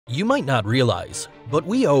You might not realize, but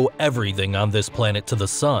we owe everything on this planet to the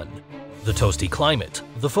sun. The toasty climate,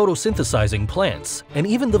 the photosynthesizing plants, and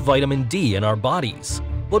even the vitamin D in our bodies.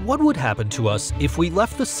 But what would happen to us if we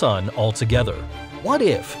left the sun altogether? What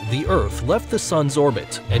if the Earth left the sun's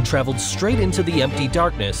orbit and traveled straight into the empty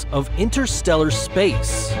darkness of interstellar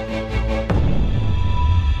space?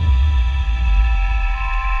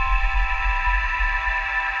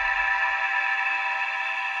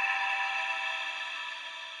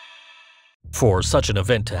 For such an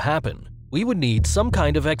event to happen, we would need some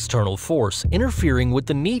kind of external force interfering with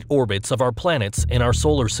the neat orbits of our planets in our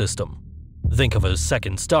solar system. Think of a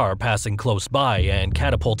second star passing close by and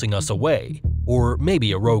catapulting us away, or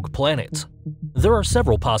maybe a rogue planet. There are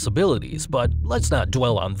several possibilities, but let's not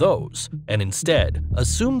dwell on those, and instead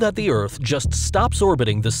assume that the Earth just stops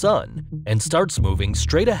orbiting the Sun and starts moving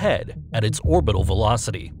straight ahead at its orbital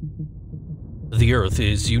velocity. The Earth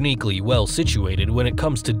is uniquely well situated when it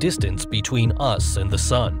comes to distance between us and the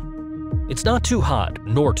Sun. It's not too hot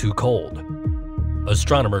nor too cold.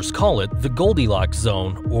 Astronomers call it the Goldilocks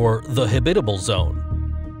zone or the habitable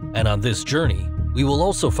zone. And on this journey, we will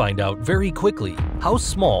also find out very quickly how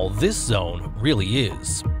small this zone really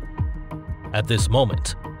is. At this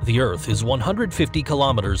moment, the Earth is 150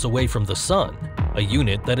 kilometers away from the Sun, a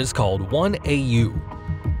unit that is called 1 AU.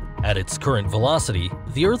 At its current velocity,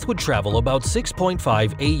 the Earth would travel about 6.5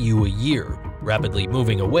 AU a year, rapidly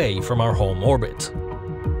moving away from our home orbit.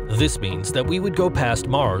 This means that we would go past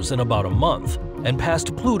Mars in about a month and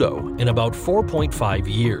past Pluto in about 4.5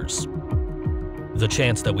 years. The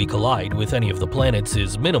chance that we collide with any of the planets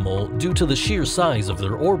is minimal due to the sheer size of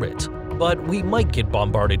their orbit, but we might get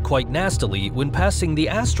bombarded quite nastily when passing the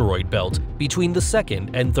asteroid belt between the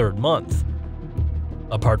second and third month.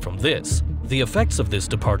 Apart from this, the effects of this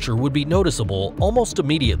departure would be noticeable almost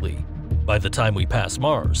immediately. By the time we pass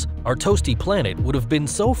Mars, our toasty planet would have been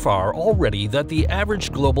so far already that the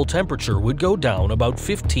average global temperature would go down about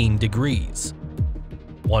 15 degrees.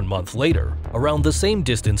 1 month later, around the same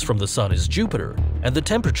distance from the Sun as Jupiter, and the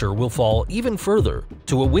temperature will fall even further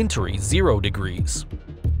to a wintry 0 degrees.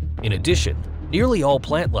 In addition, nearly all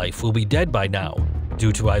plant life will be dead by now,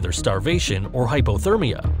 due to either starvation or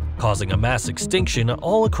hypothermia, causing a mass extinction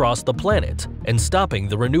all across the planet and stopping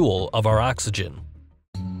the renewal of our oxygen.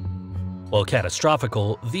 While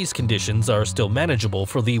catastrophical, these conditions are still manageable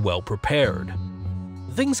for the well-prepared.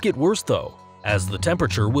 Things get worse though, as the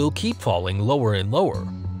temperature will keep falling lower and lower,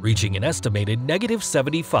 reaching an estimated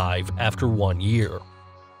 -75 after 1 year.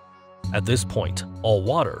 At this point, all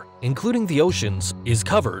water, including the oceans, is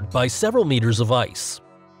covered by several meters of ice.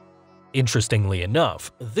 Interestingly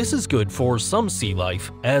enough, this is good for some sea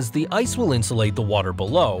life, as the ice will insulate the water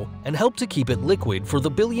below and help to keep it liquid for the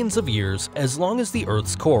billions of years as long as the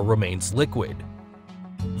Earth's core remains liquid.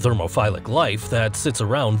 Thermophilic life that sits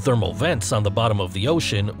around thermal vents on the bottom of the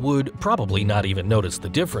ocean would probably not even notice the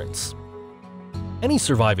difference. Any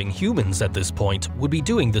surviving humans at this point would be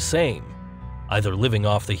doing the same, either living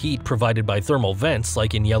off the heat provided by thermal vents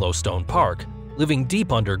like in Yellowstone Park, living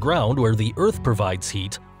deep underground where the Earth provides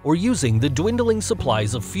heat, or using the dwindling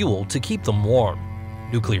supplies of fuel to keep them warm.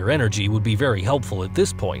 Nuclear energy would be very helpful at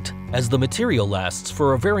this point, as the material lasts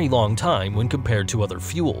for a very long time when compared to other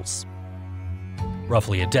fuels.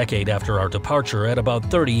 Roughly a decade after our departure at about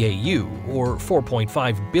 30 AU, or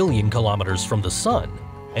 4.5 billion kilometers from the Sun,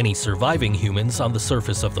 any surviving humans on the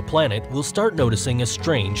surface of the planet will start noticing a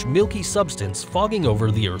strange, milky substance fogging over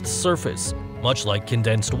the Earth's surface, much like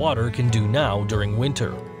condensed water can do now during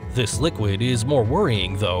winter. This liquid is more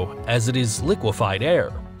worrying though, as it is liquefied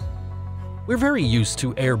air. We're very used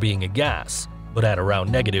to air being a gas, but at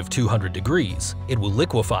around -200 degrees, it will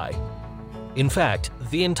liquefy. In fact,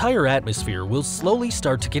 the entire atmosphere will slowly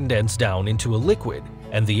start to condense down into a liquid,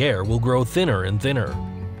 and the air will grow thinner and thinner.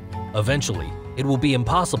 Eventually, it will be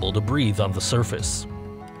impossible to breathe on the surface.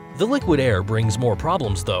 The liquid air brings more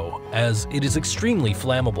problems though, as it is extremely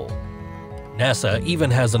flammable. NASA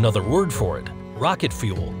even has another word for it: rocket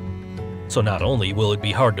fuel. So not only will it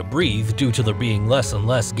be hard to breathe due to there being less and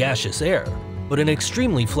less gaseous air, but an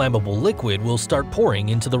extremely flammable liquid will start pouring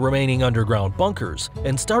into the remaining underground bunkers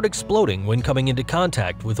and start exploding when coming into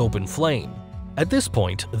contact with open flame. At this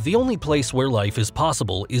point, the only place where life is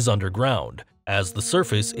possible is underground, as the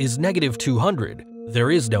surface is -200,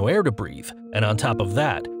 there is no air to breathe, and on top of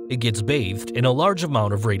that, it gets bathed in a large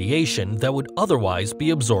amount of radiation that would otherwise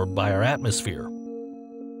be absorbed by our atmosphere.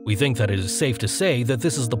 We think that it is safe to say that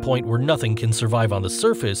this is the point where nothing can survive on the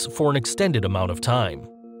surface for an extended amount of time.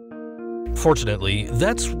 Fortunately,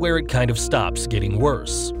 that's where it kind of stops getting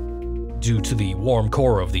worse. Due to the warm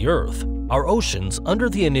core of the Earth, our oceans under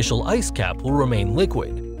the initial ice cap will remain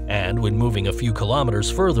liquid, And when moving a few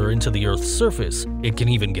kilometers further into the Earth's surface, it can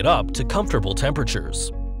even get up to comfortable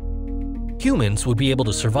temperatures. Humans would be able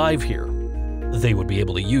to survive here. They would be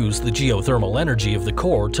able to use the geothermal energy of the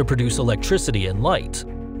core to produce electricity and light,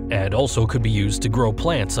 and also could be used to grow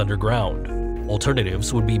plants underground.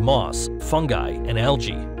 Alternatives would be moss, fungi, and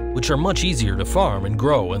algae, which are much easier to farm and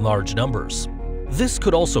grow in large numbers. This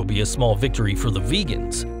could also be a small victory for the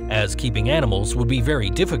vegans, as keeping animals would be very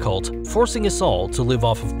difficult, forcing us all to live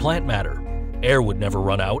off of plant matter. Air would never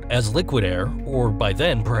run out, as liquid air, or by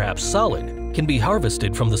then perhaps solid, can be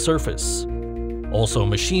harvested from the surface. Also,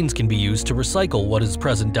 machines can be used to recycle what is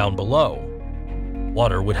present down below.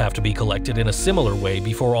 Water would have to be collected in a similar way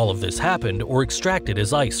before all of this happened or extracted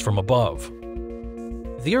as ice from above.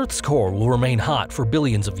 The Earth's core will remain hot for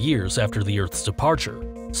billions of years after the Earth's departure,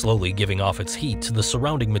 slowly giving off its heat to the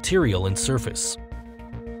surrounding material and surface.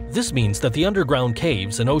 This means that the underground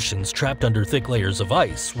caves and oceans trapped under thick layers of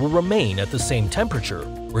ice will remain at the same temperature,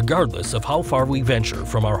 regardless of how far we venture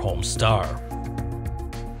from our home star.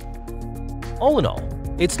 All in all,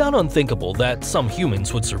 it's not unthinkable that some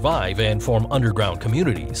humans would survive and form underground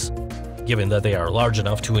communities. Given that they are large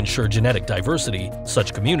enough to ensure genetic diversity,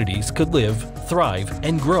 such communities could live, thrive,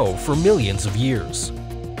 and grow for millions of years.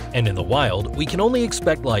 And in the wild, we can only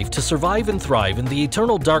expect life to survive and thrive in the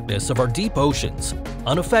eternal darkness of our deep oceans,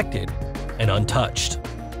 unaffected and untouched.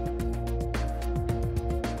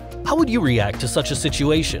 How would you react to such a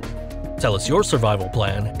situation? Tell us your survival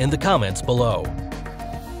plan in the comments below.